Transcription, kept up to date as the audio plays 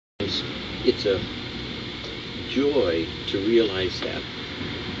It's a joy to realize that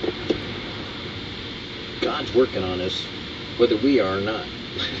God's working on us, whether we are or not.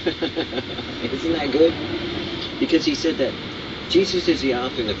 Isn't that good? Because he said that Jesus is the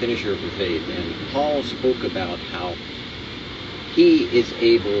author and the finisher of your faith, and Paul spoke about how he is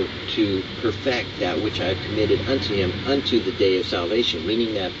able to perfect that which I have committed unto him unto the day of salvation,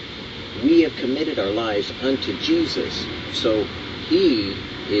 meaning that we have committed our lives unto Jesus. So he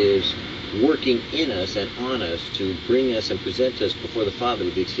is working in us and on us to bring us and present us before the Father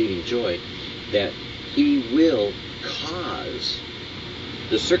with exceeding joy, that he will cause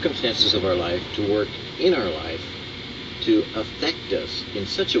the circumstances of our life to work in our life to affect us in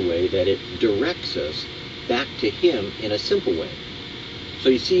such a way that it directs us back to him in a simple way. So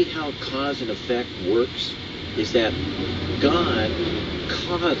you see how cause and effect works? Is that God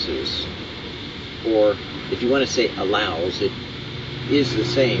causes, or if you want to say allows, it is the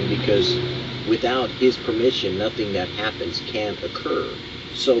same, because without his permission, nothing that happens can occur.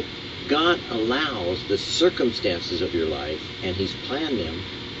 So God allows the circumstances of your life, and he's planned them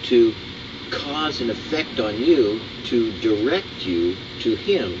to cause an effect on you, to direct you to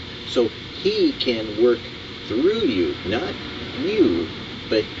him, so he can work through you, not you,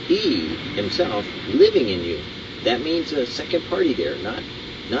 but he himself living in you. That means a second party there,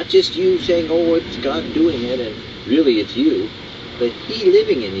 not just you saying, oh, it's God doing it, and really it's you, but he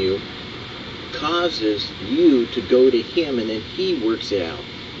living in you causes you to go to him, and then he works it out.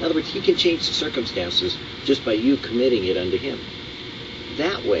 In other words, he can change the circumstances just by you committing it unto him.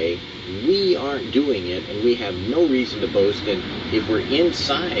 That way, we aren't doing it, and we have no reason to boast. And if we're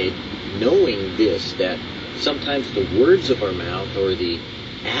inside knowing this, that sometimes the words of our mouth or the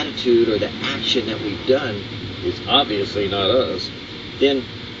attitude or the action that we've done is obviously not us, then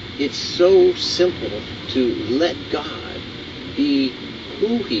it's so simple to let God be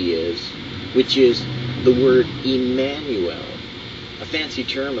who he is, which is the word Emmanuel. A fancy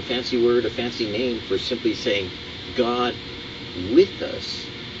term, a fancy word, a fancy name for simply saying God with us.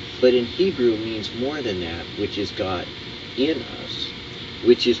 But in Hebrew means more than that, which is God in us,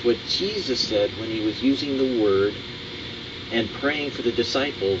 which is what Jesus said when he was using the word and praying for the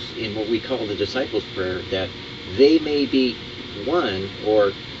disciples in what we call the disciples' prayer, that they may be one,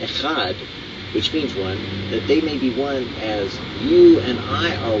 or echad, which means one, that they may be one as you and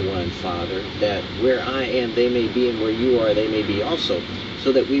I are one, Father, that where I am they may be, and where you are they may be also,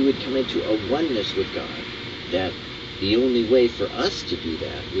 so that we would come into a oneness with God. That the only way for us to do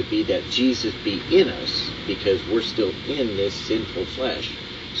that would be that Jesus be in us, because we're still in this sinful flesh.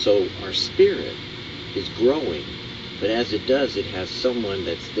 So our spirit is growing, but as it does, it has someone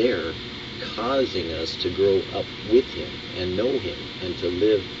that's there causing us to grow up with him and know him and to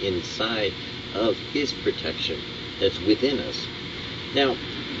live inside of his protection that's within us. Now,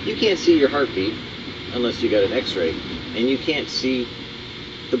 you can't see your heartbeat unless you got an x-ray, and you can't see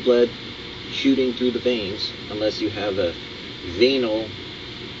the blood shooting through the veins unless you have a venal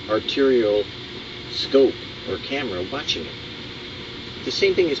arterial scope or camera watching it. The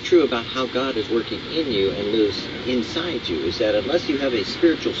same thing is true about how God is working in you and lives inside you, is that unless you have a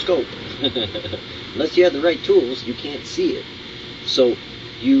spiritual scope, unless you have the right tools, you can't see it. So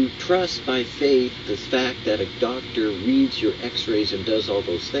you trust by faith the fact that a doctor reads your x-rays and does all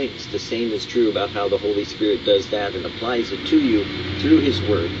those things. The same is true about how the Holy Spirit does that and applies it to you through his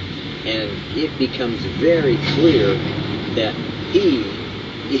word. And it becomes very clear that he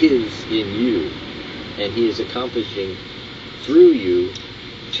is in you, and he is accomplishing through you,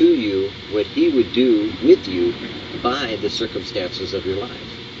 to you, what he would do with you by the circumstances of your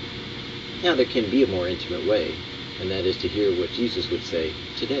life. Now, there can be a more intimate way, and that is to hear what Jesus would say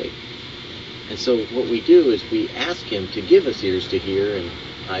today. And so what we do is we ask him to give us ears to hear and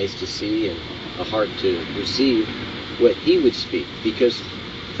eyes to see and a heart to receive what he would speak. Because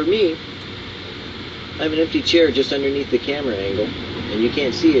for me, I have an empty chair just underneath the camera angle, and you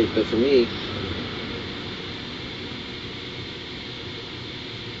can't see it, but for me,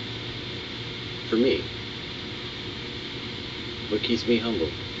 what keeps me humble,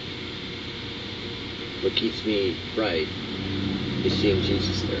 what keeps me bright, is seeing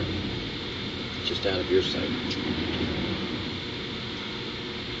Jesus there, just out of your sight.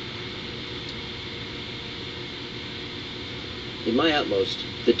 In my utmost,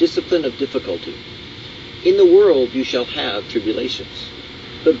 the discipline of difficulty. In the world you shall have tribulations,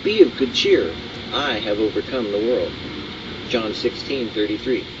 but be of good cheer. I have overcome the world. John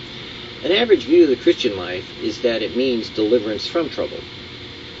 16:33. An average view of the Christian life is that it means deliverance from trouble.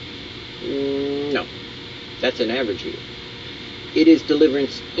 No, that's an average view. It is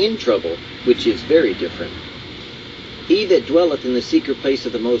deliverance in trouble, which is very different. He that dwelleth in the secret place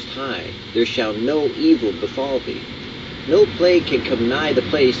of the Most High, there shall no evil befall thee. No plague can come nigh the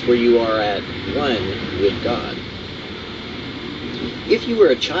place where you are at one with God. If you are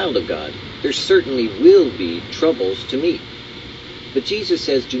a child of God, there certainly will be troubles to meet. But Jesus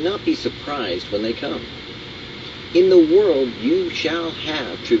says, do not be surprised when they come. In the world you shall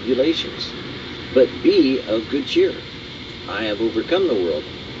have tribulations, but be of good cheer. I have overcome the world.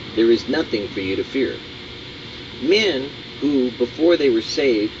 There is nothing for you to fear. Men who, before they were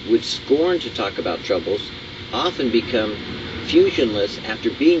saved, would scorn to talk about troubles, often become fusionless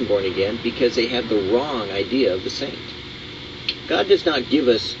after being born again because they have the wrong idea of the saint. God does not give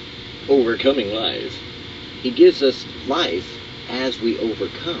us overcoming life. He gives us life as we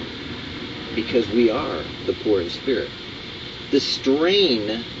overcome, because we are the poor in spirit. The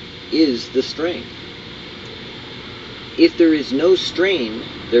strain is the strength. If there is no strain,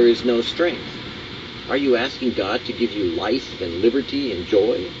 there is no strength. Are you asking God to give you life and liberty and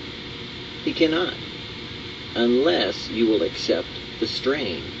joy? He cannot, unless you will accept the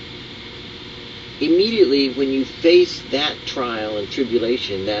strain. Immediately when you face that trial and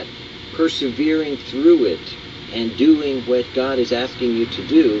tribulation, that persevering through it and doing what God is asking you to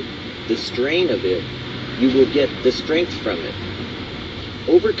do, the strain of it, you will get the strength from it.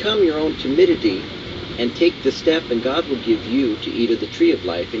 Overcome your own timidity and take the step, and God will give you to eat of the tree of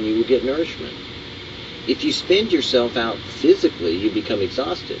life, and you will get nourishment. If you spend yourself out physically, you become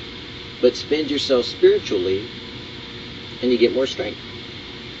exhausted. But spend yourself spiritually, and you get more strength.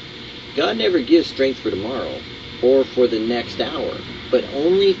 God never gives strength for tomorrow or for the next hour, but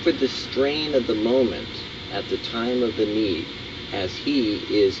only for the strain of the moment at the time of the need, as He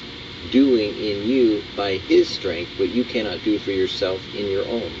is doing in you by His strength what you cannot do for yourself in your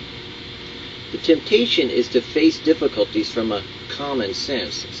own. The temptation is to face difficulties from a common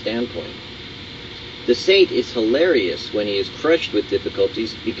sense standpoint. The saint is hilarious when he is crushed with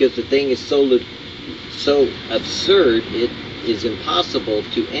difficulties because the thing is so absurd it is impossible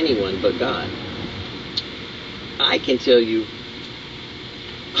to anyone but God. I can tell you,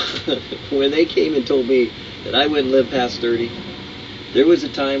 when they came and told me that I wouldn't live past 30, there was a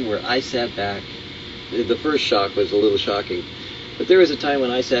time where I sat back. The first shock was a little shocking, but there was a time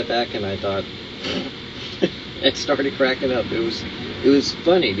when I sat back and I thought, and started cracking up. It was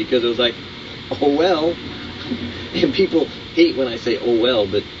funny because it was like, oh well. And people hate when I say oh well,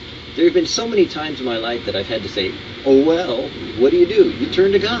 but there have been so many times in my life that I've had to say, oh well. What do? You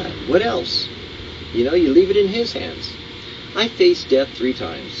turn to God. What else? You leave it in His hands. I faced death 3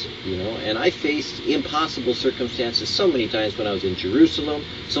 times, and I faced impossible circumstances so many times when I was in Jerusalem,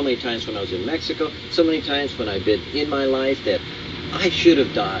 so many times when I was in Mexico, so many times when I've been in my life that I should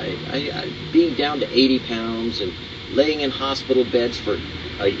have died. Being down to 80 pounds and laying in hospital beds for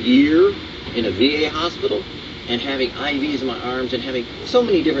a year in a VA hospital and having IVs in my arms and having so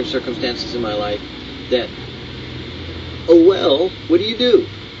many different circumstances in my life that, oh well, what do?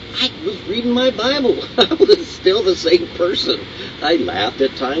 I was reading my Bible. I was still the same person. I laughed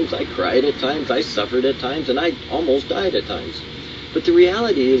at times, I cried at times, I suffered at times, and I almost died at times. But the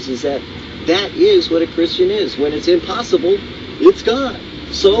reality is that is what a Christian is. When it's impossible, it's God.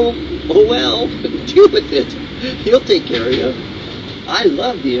 So, oh well, deal with it. He'll take care of you. I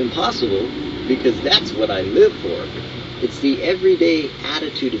love the impossible because that's what I live for. It's the everyday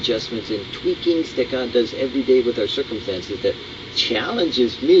attitude adjustments and tweakings that God does every day with our circumstances that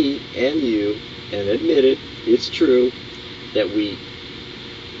challenges me and you, and admit it, it's true, that we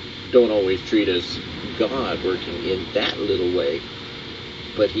don't always treat as God working in that little way,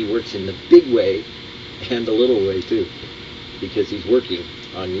 but He works in the big way and the little way too, because He's working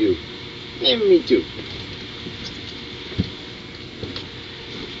on you. And me too.